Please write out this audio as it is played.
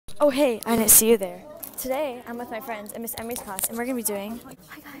Oh hey, I didn't see you there. Today, I'm with my friends in Miss Emery's class, and we're gonna be doing,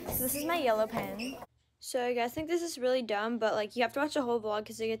 hi guys, so this is my yellow pen. So you guys think this is really dumb, but like you have to watch the whole vlog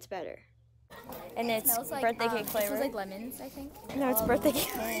because it gets better. And it's like, birthday cake flavor. It smells like lemons, I think. No, it's birthday cake.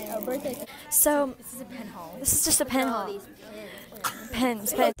 Oh, birthday cake. So, this is a pen haul. This is just a pen haul.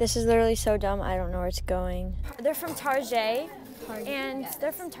 Pens. This is literally so dumb, I don't know where it's going. They're from Target. And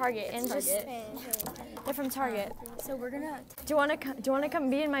they're from Target. And just, they're from Target. So we're gonna. Do you wanna come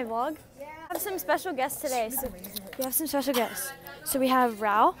be in my vlog? Yeah. We have some special guests today. So we have some special guests. So we have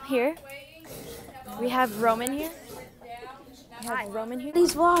Rao here. We have Roman here. We have Roman here.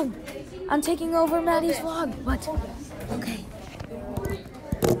 Maddie's vlog. I'm taking over Maddie's vlog. What? Okay.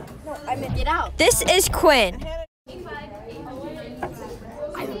 No, I meant get out. This is Quinn.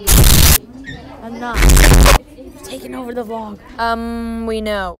 I'm not taking over the vlog. We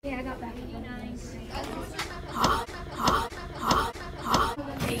know. Yeah, I got back.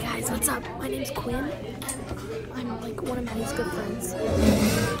 Hey guys, what's up? My name's Quinn. I'm like one of Maddie's good friends.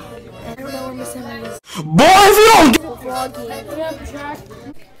 I don't know where Miss Emily is. Boy, if you don't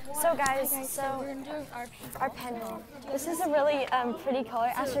So guys, we're gonna do our pen haul. This is a really pretty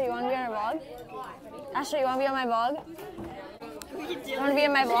color. Asher, you wanna be on our vlog? Asher, you wanna be on my vlog? You wanna be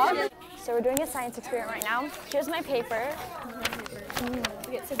in my vlog? So we're doing a science experiment right now. Here's my paper.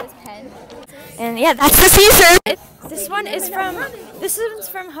 Okay, so this pen. And yeah, that's the Caesar. This one's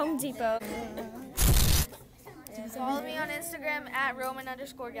from Home Depot. Follow me on Instagram at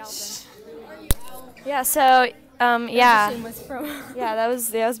Roman_Galpin. Yeah, so yeah. Yeah, that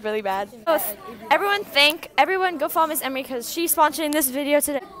was really bad. So, everyone go follow Miss Emery because she's sponsoring this video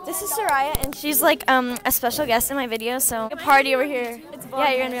today. This is Soraya and she's like a special guest in my video, so a party over here.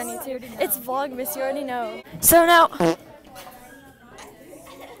 Yeah, you're gonna be on YouTube. It's Vlogmas, you already know. So now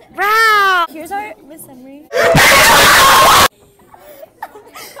wow! Here's our Miss Emery.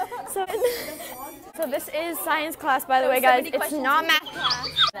 So this is science class, by the way, guys. It's not math class.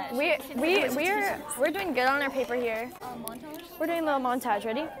 We're doing good on our paper here. We're doing a little montage.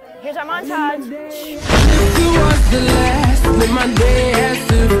 Ready? Here's our montage.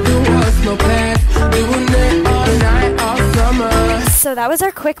 So that was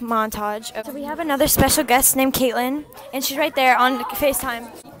our quick montage. So we have another special guest named Caitlin, and she's right there on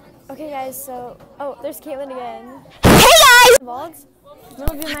FaceTime. Okay, guys. So there's Caitlin again. Hey guys! Vlogs. You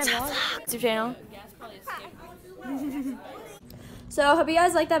want to be in my vlog? YouTube channel. So I hope you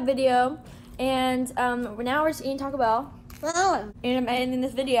guys liked that video, and now we're just eating Taco Bell. And I'm ending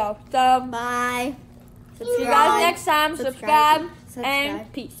this video. So Bye. see you guys next time. Subscribe.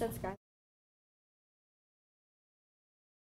 And peace. Subscribe.